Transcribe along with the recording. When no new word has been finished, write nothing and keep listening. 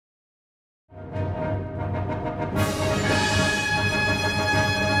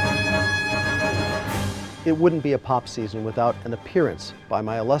It wouldn't be a pop season without an appearance by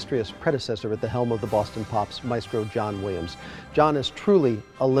my illustrious predecessor at the helm of the Boston Pops, Maestro John Williams. John is truly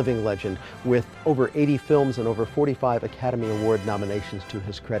a living legend with over 80 films and over 45 Academy Award nominations to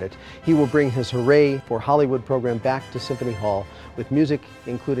his credit. He will bring his Hooray for Hollywood program back to Symphony Hall with music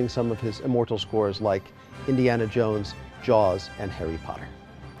including some of his immortal scores like Indiana Jones, Jaws, and Harry Potter.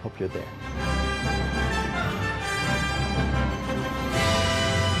 Hope you're there.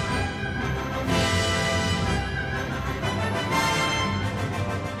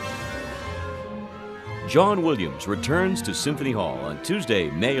 John Williams returns to Symphony Hall on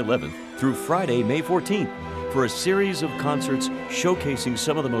Tuesday, May 11th through Friday, May 14th for a series of concerts showcasing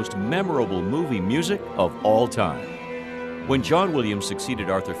some of the most memorable movie music of all time. When John Williams succeeded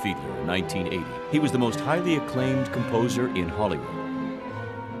Arthur Fiedler in 1980, he was the most highly acclaimed composer in Hollywood.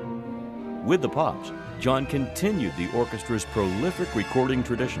 With the Pops, John continued the orchestra's prolific recording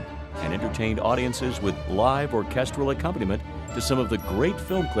tradition and entertained audiences with live orchestral accompaniment to some of the great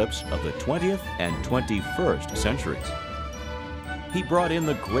film clips of the 20th and 21st centuries. He brought in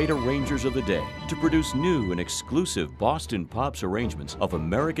the great arrangers of the day to produce new and exclusive Boston Pops arrangements of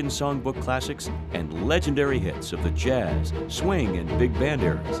American songbook classics and legendary hits of the jazz, swing, and big band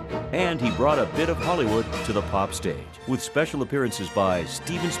eras. And he brought a bit of Hollywood to the pop stage with special appearances by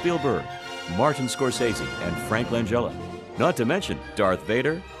Steven Spielberg, Martin Scorsese, and Frank Langella. Not to mention Darth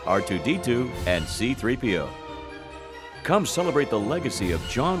Vader, R2-D2, and C-3PO. Come celebrate the legacy of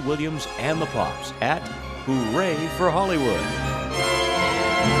John Williams and the Pops at Hooray for Hollywood.